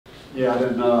Yeah,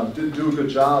 and didn't do a good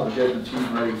job of getting the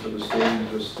team ready for this game.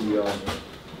 Just the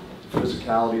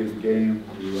physicality of the game,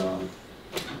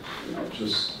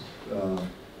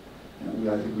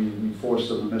 I think we forced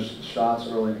them to miss the shots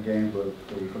early in the game, but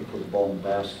we couldn't put the ball in the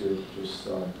basket. Just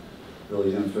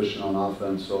really inefficient on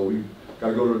offense. So we got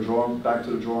to go to back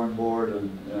to the drawing board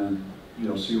and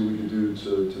see what we can do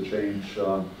to change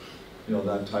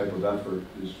that type of effort.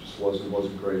 It just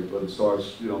wasn't great. But it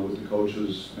starts with the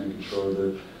coaches making sure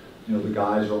that the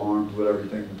guys are armed with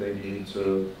everything that they need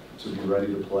to be ready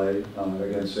to play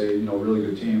against a really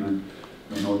good team.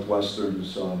 And Northwestern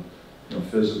is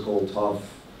physical, tough,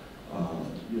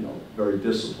 very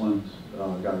disciplined,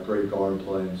 got great guard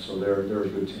play, so they're a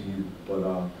good team.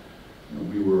 But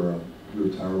we were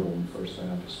terrible in the first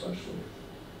half, especially.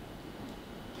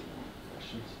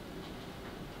 Questions?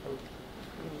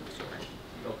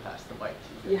 Go past the mic.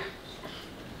 Yeah.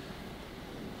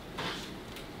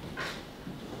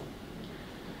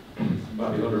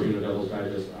 Bobby Hutter, Devil's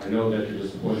Digest. I know that you're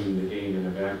disappointed in the game in a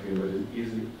vacuum, but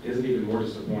isn't it even more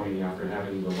disappointing after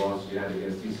having the loss you had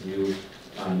against TCU,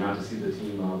 not to see the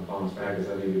team bounce back? Is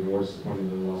that even more disappointing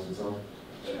than the loss itself?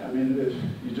 I mean,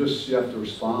 you have to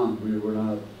respond. We're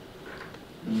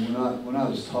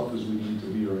not as tough as we need to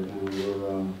be right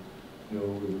now.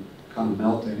 We're kind of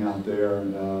melting out there,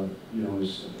 and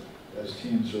as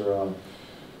teams are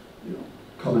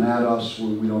coming at us,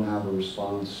 we don't have a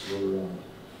response.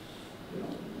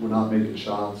 We're not making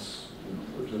shots.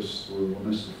 We're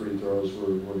missing free throws.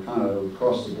 We're kind of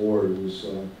across the board. It was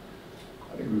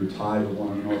I think we were tied with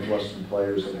one of the Northwestern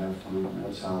players at halftime.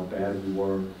 That's how bad we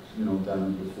were, down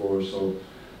on the floor. So,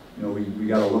 we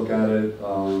got to look at it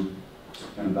and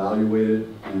evaluate it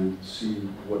and see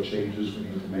what changes we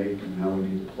need to make and how we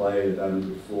need to play at that end of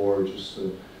the floor, just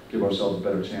to give ourselves a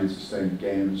better chance to stay in the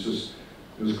game.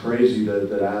 It was crazy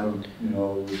that Adam,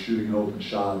 was shooting an open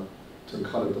shot to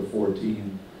cut it to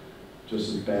 14, just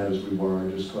as bad as we were. I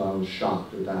was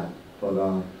shocked at that.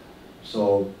 But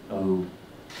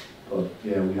but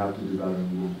yeah, we have to do better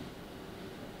than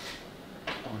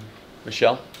that.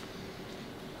 Michelle?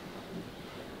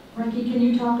 Frankie, can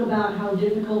you talk about how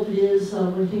difficult it is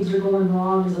when things are going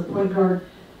wrong as a point guard,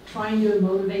 trying to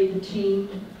motivate the team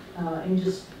and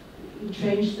just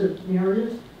change the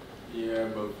narrative? Yeah,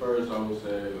 but first I would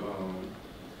say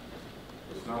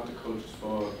it's not the coach's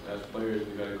fault. As players,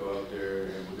 we got to go out there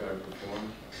and we got to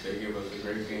perform. They give us a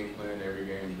great game plan every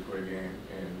game before the game,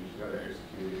 and we just got to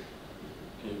execute it.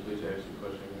 Can you please ask your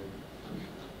question again?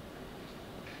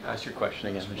 Ask your question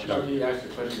again, Can Michelle. you ask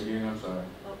your question again? I'm sorry.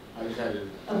 I just had to.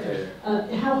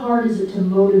 Okay. How hard is it to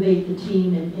motivate the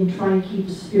team and try and keep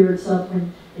the spirits up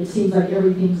when it seems like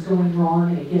everything's going wrong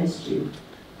and against you?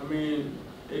 I mean,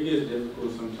 it gets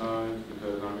difficult sometimes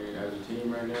because, as a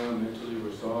team right now, mentally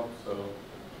we're soft, so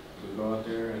we go out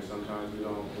there and sometimes we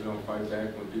don't fight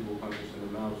back when people punch us in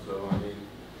the mouth. So,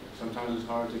 sometimes it's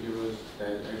hard to give us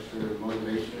that extra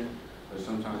motivation, but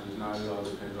sometimes it's not. It all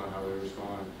depends on how we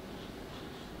respond.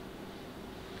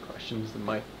 Questions? The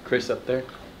mic. Chris up there.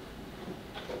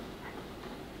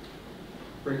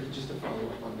 Frankie, just to follow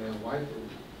up on that, what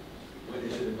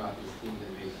is it about this team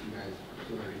that makes you guys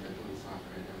feel like you're mentally soft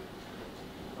right now?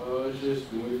 It's just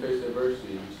when we face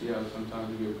adversity, you see how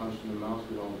sometimes we get punched in the mouth,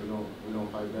 we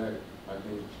don't fight back. I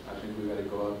think we got to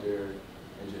go out there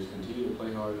and just continue to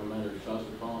play hard, no matter if shots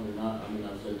are falling or not.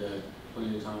 I've said that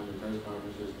plenty of times in press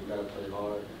conferences. We got to play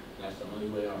hard. That's the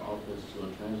only way our offense is going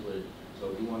to translate.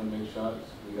 So if we want to make shots,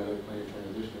 we got to play in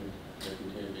transition. If we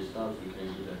can't get stops, we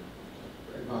can't do that.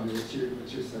 Right, Bobby, what's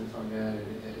your sense on that?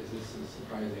 And is this a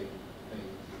surprising thing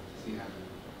to see happen?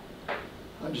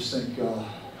 I just think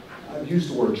I've used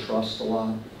the word trust a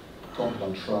lot. Talk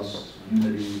about trust,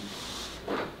 unity.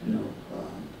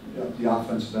 At the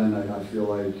offensive end, I feel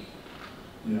like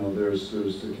there's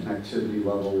the connectivity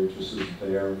level just isn't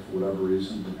there for whatever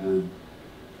reason, and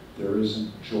there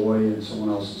isn't joy in someone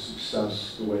else's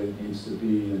success the way it needs to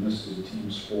be. And this is a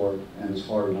team sport, and it's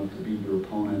hard enough to beat your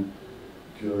opponent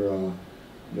if you're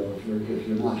if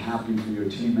you're not happy for your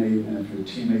teammate, and if your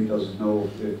teammate doesn't know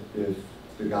if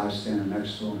the guy standing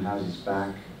next to him has his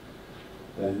back,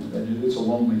 then it's a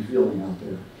lonely feeling out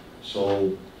there.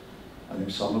 So I think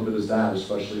some of it is that,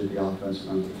 especially at the offensive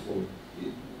end of the floor.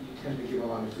 You tend to give a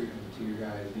lot of freedom to your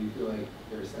guys. Do you feel like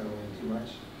they're settling too much?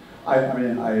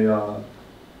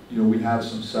 We had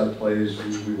some set plays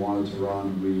we wanted to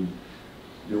run.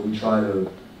 We try to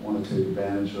want to take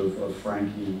advantage of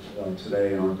Frankie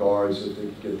today and our guards if they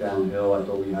could get downhill. I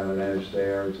thought we had an edge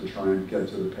there to try and get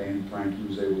to the paint. Frankie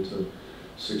was able to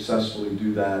successfully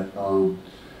do that.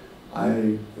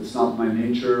 It's not my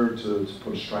nature to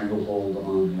put a stranglehold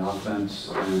on the offense,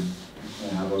 and They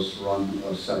have us run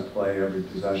a set play every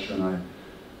possession.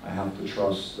 I have to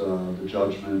trust the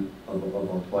judgment of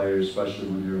our players, especially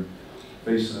when you're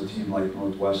facing a team like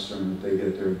Northwestern. If they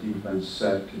get their defense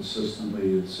set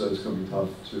consistently, it's going to be tough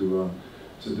to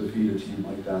defeat a team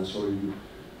like that. So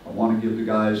I want to give the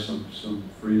guys some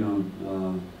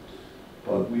freedom,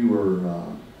 but we were.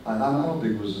 I don't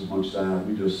think it was as much that.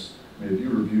 We just. I mean, if you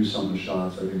review some of the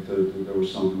shots, I think that there were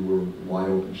some who were wide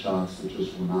open shots that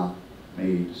just were not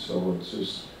made. So it's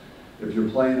just, if you're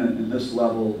playing in this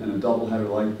level in a doubleheader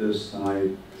like this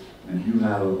tonight, and you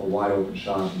had a wide open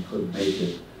shot and couldn't make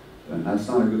it, then that's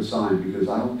not a good sign, because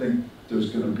I don't think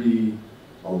there's going to be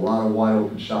a lot of wide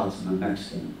open shots in the next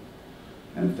game.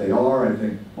 And if they are, I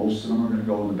think most of them are going to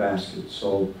go in the basket.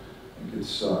 So I think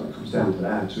it comes down to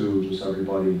that too, just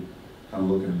everybody kind of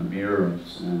looking in the mirror and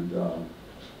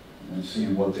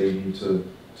seeing what they need to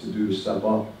do to step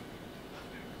up.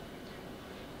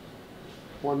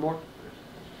 One more.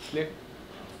 Nick.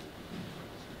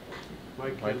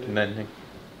 Mike and then Nick.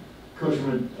 Coach,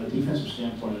 from a defensive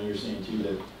standpoint, I know you're saying too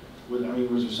that,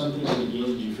 was there some things in the game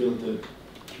that you feel that the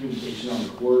communication on the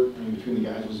court, between the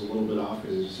guys was a little bit off?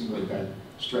 Because it just seemed like that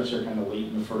stretch there kind of late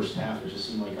in the first half, it just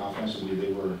seemed like offensively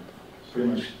they were pretty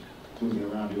much moving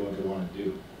around doing what they wanted to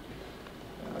do.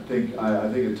 I think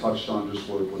it touched on just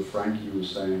what Frankie was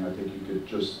saying. I think you could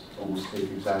just almost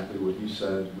take exactly what he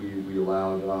said. We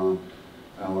allowed our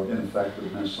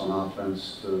ineffectiveness on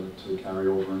offense to carry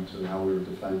over into how we were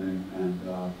defending,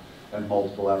 and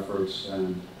multiple efforts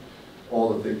and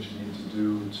all the things you need to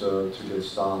do to get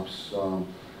stops. I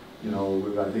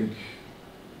think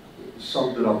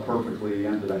summed it up perfectly.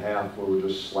 End of the half where we're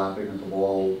just slapping at the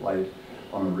ball like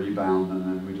on a rebound, and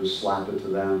then we just slap it to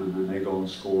them, and then they go and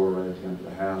score right at the end of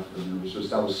the half. And it was just,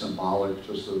 that was symbolic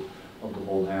just of the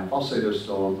whole half. I'll say this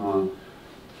though, I'm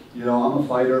a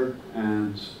fighter,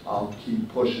 and I'll keep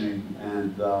pushing.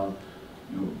 And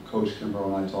Coach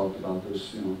Kimbrough and I talked about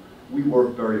this. We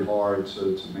worked very hard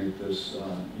to make this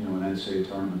an NCAA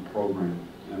tournament program,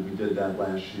 and we did that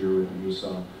last year. It was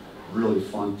a really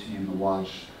fun team to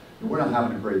watch. We're not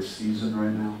having a great season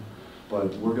right now,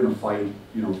 but we're going to fight,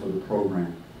 for the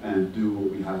program and do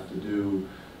what we have to do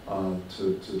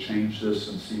to change this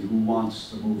and see who wants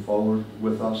to move forward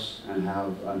with us and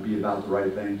be about the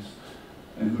right things,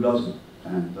 and who doesn't.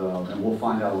 And we'll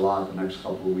find out a lot the next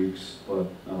couple of weeks. But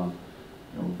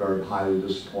very highly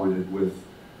disappointed with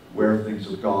where things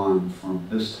have gone from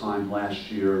this time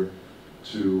last year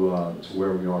to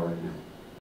where we are right now.